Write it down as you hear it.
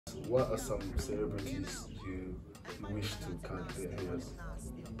What are some celebrities you wish to cut their hairs?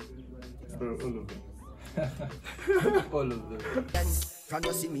 Bro, all of them. All of them. Can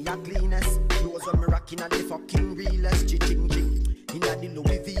you see me a cleanest? Clothes when me rocking at the fucking realest. Ching ching. In a the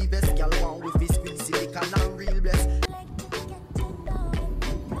Louis V vest, girl one with his real silicon and real blessed.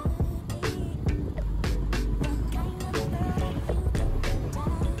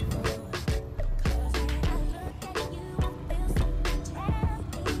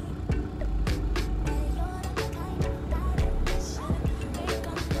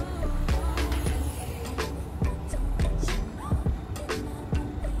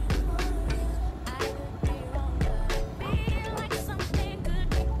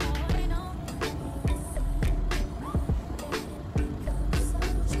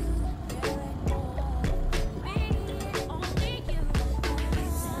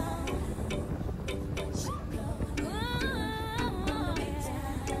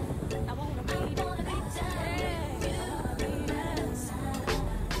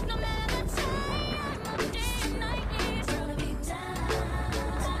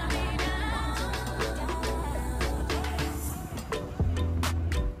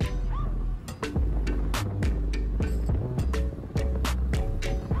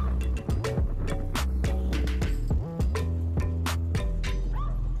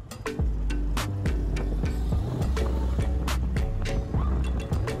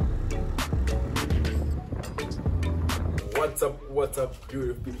 What's up,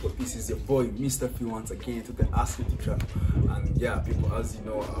 beautiful people? This is your boy Mr. F once again to the Ask Me channel. And yeah, people, as you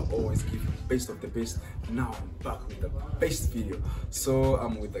know, I always give you best of the best. Now I'm back with the best video. So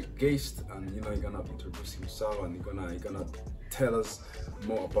I'm with a guest, and you know, you're gonna introduce himself and you're gonna tell us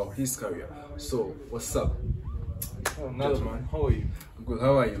more about his career. So what's up? Oh, nice, man. How are you? I'm good.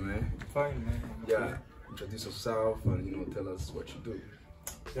 How are you, man? Fine, man. Yeah, introduce yourself and you know, tell us what you do.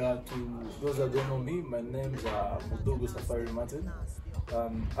 Yeah, to those that don't know me, my name's Mudogo Safari Martin.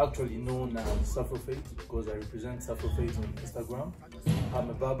 Actually known as Safro Fate because I represent Safro Fate on Instagram. I'm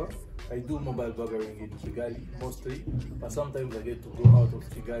a barber. I do mobile barbering in Kigali mostly, but sometimes I get to go out of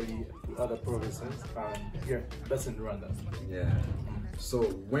Kigali to other provinces, and yeah, that's in Rwanda. Yeah.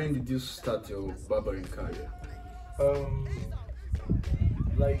 So when did you start your barbering career?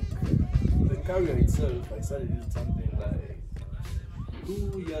 Like the career itself, I started it something like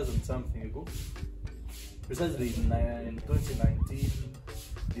 2 years and something ago, precisely in 2019,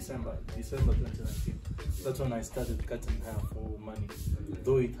 December 2019. That's when I started cutting hair for money,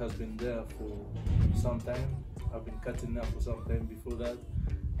 though it has been there for some time. I've been cutting hair for some time before that.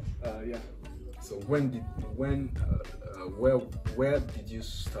 Yeah. So where did you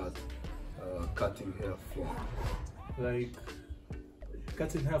start cutting hair from? Like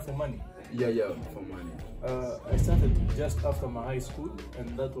cutting hair for money. Yeah, for money. I started just after my high school,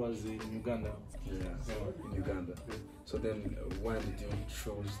 and that was in Uganda. Yeah, in Uganda. Yeah. So then, when did you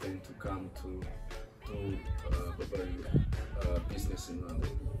choose then to come to barbering business in Rwanda?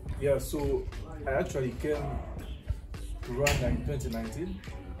 Yeah, so I actually came to Rwanda in 2019.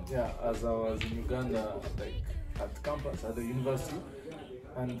 Yeah, as I was in Uganda, like at campus at the university,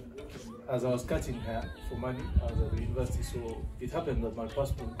 and as I was cutting hair for money, I was at the university, so it happened that my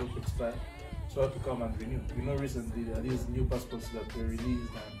passport got expired, so I had to come and renew. You know, recently there are these new passports that were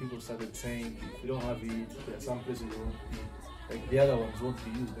released, and people started saying if you don't have it, there are some places won't be, like the other ones won't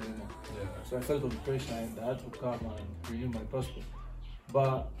be used anymore. Yeah. So I felt under pressure and I had to come and renew my passport.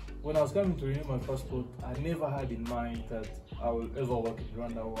 But when I was coming to renew my passport, I never had in mind that I will ever work in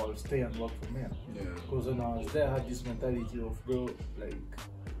Rwanda or I will stay and work from here. Yeah. Because when I was there, I had this mentality of, bro, like,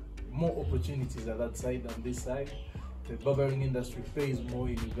 more opportunities at that side than this side. The barbering industry pays more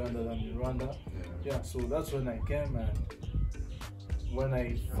in Uganda than in Rwanda. Yeah, so that's when I came, and when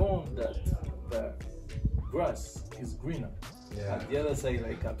I found that the grass is greener at the other side,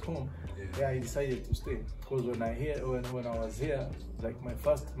 like at home, I decided to stay. Because when I was here, like my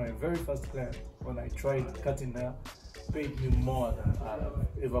very first client, when I tried cutting hair, paid me more than I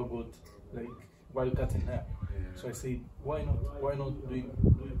ever got, like, while cutting hair. So I said, why not do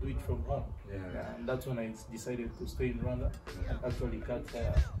it from home? And that's when I decided to stay in Rwanda and actually cut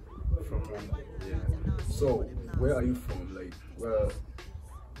hair from Rwanda. So where are you from? Like, where are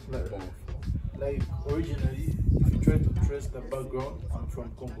you born from? Like, originally, if you try to trace the background, I'm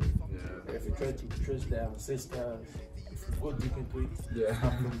from Congo. If you try to trace the ancestors, if you go deep into it,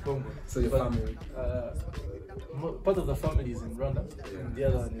 I'm from Congo. So your family? Part of the family is in Rwanda, and the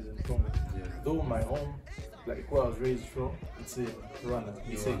other one is in Congo. Though my home, like where I was raised from, it's in Rwanda.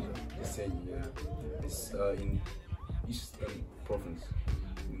 It's in in Eastern Province.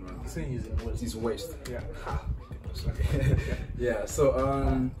 in Rwanda? Saying is in West. It's West. Yeah. Ha. Yeah.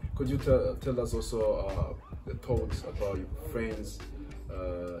 So could you tell us also the thoughts about your friends?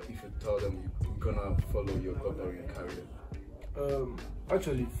 If you tell them you're gonna follow your barbarian career.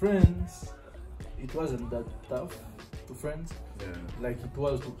 Actually, friends, it wasn't that tough to friends, like it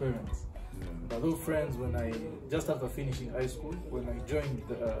was to parents. But those friends, when I just after finishing high school, when I joined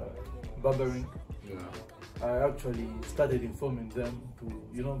barbering, I actually started informing them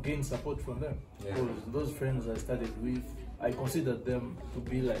to gain support from them. Because those friends I started with, I considered them to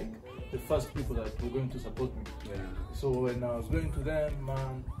be like the first people that were going to support me. So when I was going to them,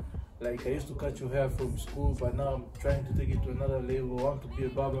 man, like I used to cut your hair from school, but now I'm trying to take it to another level. I want to be a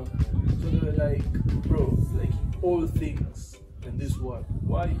barber. So they were like, bro, like all things in this world,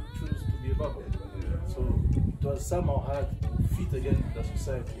 why you choose to be a barber? So it was somehow hard to fit again in the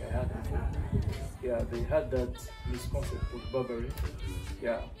society I had before. Yeah, they had that misconception of barbering.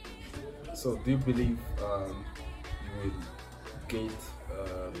 Yeah. So do you believe you will get a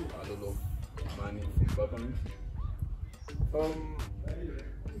lot of money from barbering?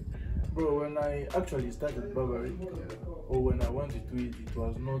 Bro, when I actually started barbering, or when I went into it, it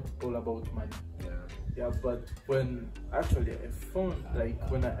was not all about money. Yeah, but when actually I found, like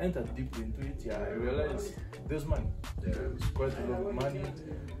when I entered deeply into it, I realized there's money. There's quite a lot of money.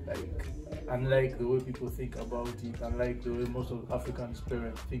 Like, unlike the way people think about it, unlike the way most of Africans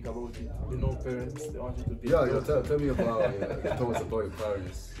parents think about it. Parents, they want you to be. Tell me about your thoughts about your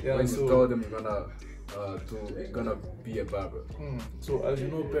parents. When you told them you're gonna be a barber. So as you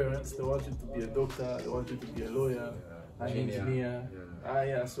know, parents, they want you to be a doctor, they want you to be a lawyer, an engineer.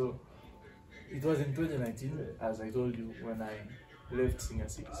 So it was in 2019, as I told you, when I left Singer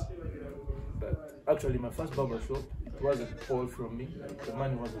 6. But actually my first barber shop, it wasn't all from me, like the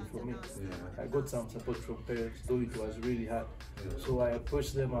money wasn't from me. I got some support from parents, though it was really hard. So I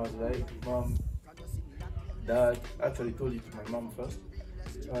approached them, I was like, Mom, Dad, actually told it to my mom first.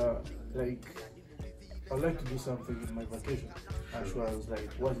 Like, I'd like to do something in my vacation. And she was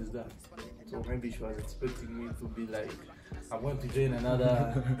like, what is that? So maybe she was expecting me to be like, I'm going to join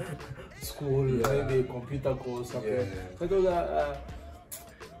another school, maybe a computer course or something. So I told her,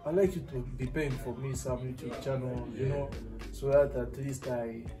 I'd like you to be paying for me some YouTube channels, so that at least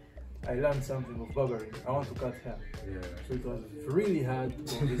I learned something of barbering. I want to cut hair. So it was really hard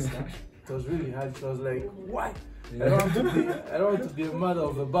to convince her. It was really hard. She was like, why? I don't want to be a mother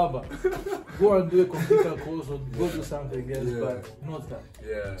of a barber. Go and do a computer course or go do something else, but not that.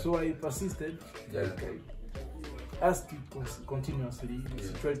 So I persisted. Like, I asked it continuously.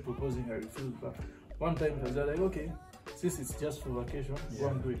 She tried proposing, I refused. But one time she was like, okay, since it's just for vacation, go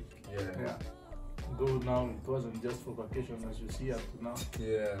and do it. Though now it wasn't just for vacation, as you see up to now.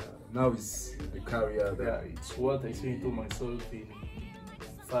 Now it's the career. It's what I say to myself in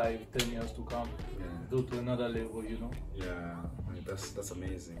 5-10 years to come, go to another level, I mean, that's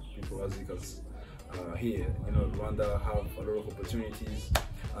amazing. People, as you can hear, Rwanda have a lot of opportunities,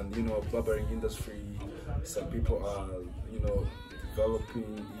 and barbering industry, some people are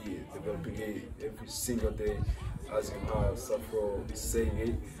developing it every single day, as you have Safro is saying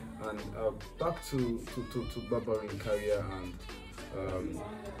it. And back to barbering career and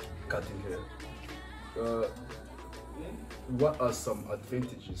cutting hair. What are some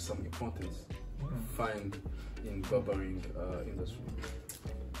advantages, some importance you find in barbering industry?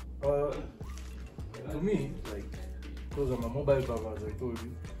 To me, like, because I'm a mobile barber, as I told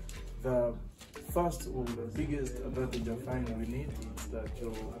you, the first or the biggest advantage I find we need is that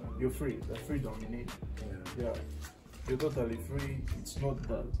you're free, the freedom you need. You're totally free. It's not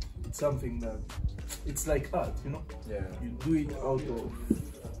that, it's something that, it's like art, You do it out of,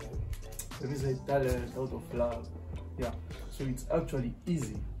 let me say, talent, out of love. So it's actually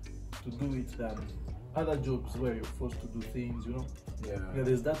easy to do it than other jobs where you're forced to do things,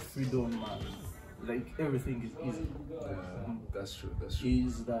 there's that freedom, like everything is easy. That's true. There's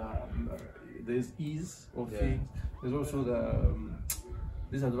ease of things. There's also the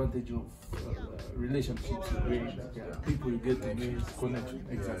disadvantage of relationships, people you get to meet, connection,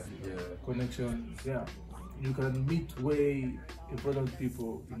 connection. You can meet way important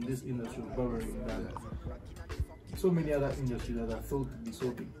people in this industry of barbering than so many other industries that are thought to be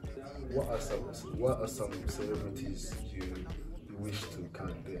so big. What are some celebrities you wish to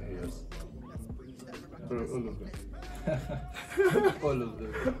cut their hairs? All of them. All of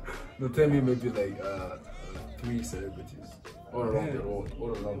them. No, tell me maybe like 3 celebrities all around the world.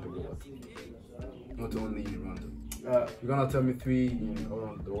 Not only in Rwanda. You're gonna tell me 3 in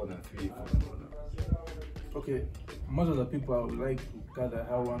around the world and 3 from Rwanda. Okay, most of the people I would like to cut their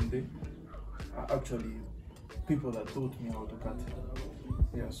hair one day are actually people that taught me how to cut hair.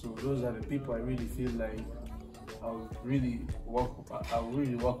 Yeah, so those are the people I really feel like I'll really work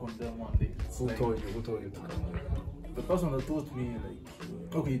on them one day. Who told you to come here? The person that taught me,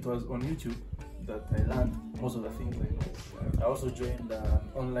 like, okay, it was on YouTube that I learned most of the things I know. I also joined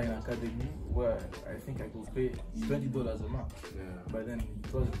an online academy where I think I could pay $20 a month. Yeah. But then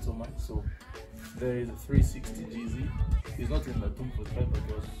it wasn't so much. So there is a 360 GZ. He's not in the Tumford tribe, but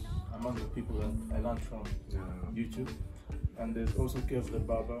he was among the people that I learned from YouTube. And there's also Kev the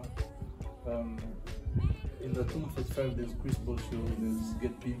Barber. In the Tumford tribe, there's Chris Bosho, there's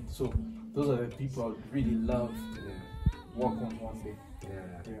Get Pin. So those are the people I would really love work on one day.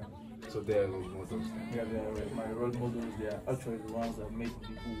 Yeah. So they are role models. Yeah, they are my role models. They are actually the ones that made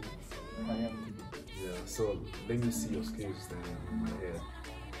me who I am today. Yeah. So let me see your skills then. My hair.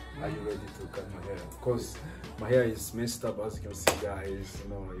 Are you ready to cut my hair? Of course, my hair is messed up, as you can see, guys. You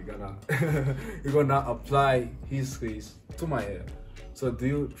know, you're gonna apply his skills to my hair. So do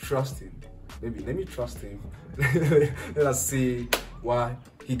you trust him? Maybe let me trust him. Let us see why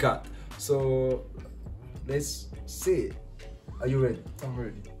he cut. So let's see it. Are you ready? I'm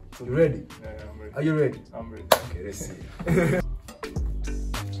ready. You ready? Yeah, I'm ready. Are you ready? I'm ready. Okay, let's see.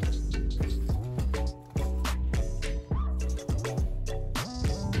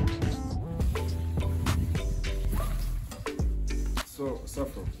 So,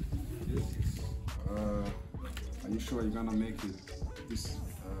 Safro, are you sure you're gonna make this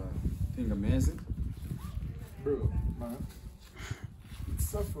thing amazing? Bro, man, it's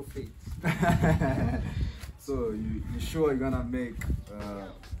so for fate. So you sure you're gonna make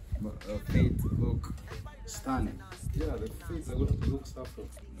Fate look stunning? Yeah, the face are going to look Safro.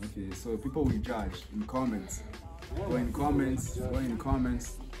 Okay, so people will judge in comments. Go in comments,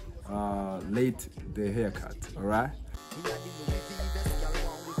 late the haircut, alright?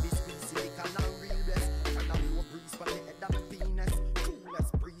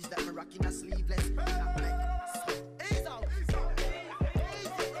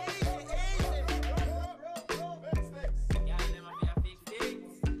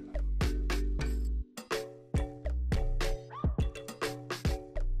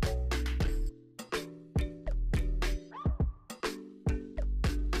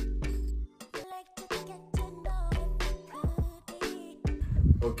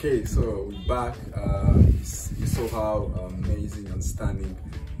 Okay, so we're back. You saw how amazing and stunning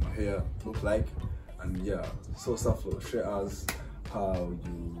my hair look like, and yeah. So Saflo, share us how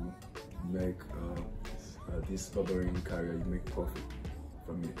you make this barbering career. You make profit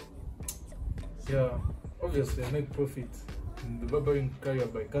from it. Yeah, obviously I make profit in the barbering career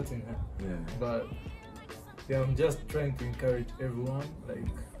by cutting hair. Yeah. But yeah, I'm just trying to encourage everyone, like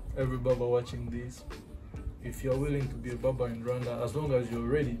every barber watching this. If you're willing to be a barber in Rwanda, as long as you're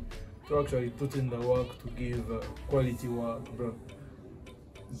ready to actually put in the work to give quality work, bro,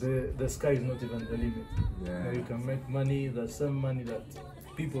 the sky is not even the limit. Yeah. You can make money, the same money that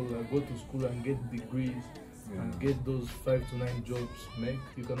people that go to school and get degrees and get those 5 to 9 jobs make.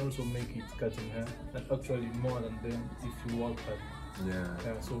 You can also make it cutting hair, and actually more than them if you work hard.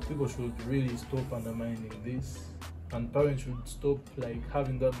 Yeah. So people should really stop undermining this, and parents should stop like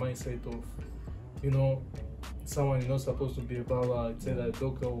having that mindset of, you know, someone is not supposed to be a barber, it's either a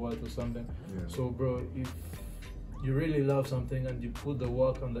doctor or what or something. Yeah. So bro, if you really love something and you put the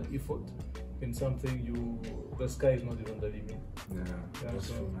work and the effort in something, the sky is not even the limit. Yeah, that's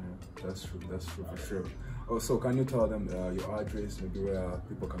so true, man. That's true for sure. Also, can you tell them your address, maybe where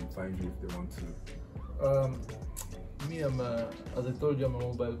people can find you if they want to? Me, as I told you, I'm a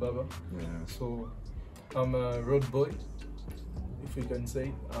mobile barber. Yeah. So I'm a road boy, if you can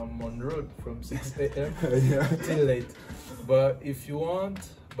say. I'm on road from 6 a.m. till late. But if you want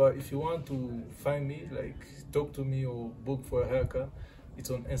to find me, like talk to me or book for a haircut,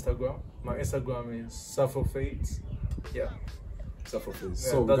 it's on Instagram. My Instagram is SafroFades. Yeah. SafroFades.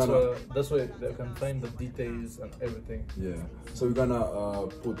 Yeah, so that's where they can find the details and everything. Yeah. So we're gonna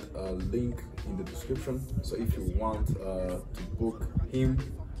put a link in the description. So if you want to book him,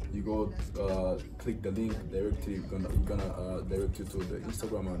 you go click the link directly. We're gonna direct you to the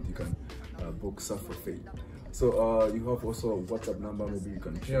Instagram, and you can book SafroFades. So you have also a WhatsApp number, maybe you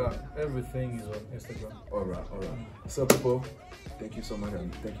can share. Yeah, everything is on Instagram. Alright. So people, thank you so much,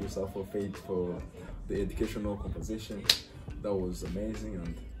 and thank you SafroFades for the educational conversation. That was amazing,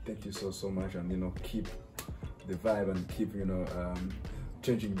 and thank you so much, and you know, keep the vibe and keep, you know,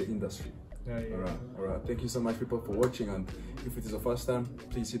 changing the industry. Yeah. Alright. Thank you so much, people, for watching, and if it is the first time,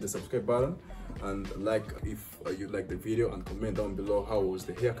 please hit the subscribe button and like if you like the video, and comment down below how was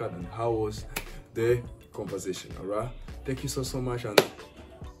the haircut and how was the conversation. Alright. Thank you so much, and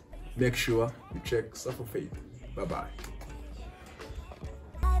make sure you check SafroFades. Bye bye.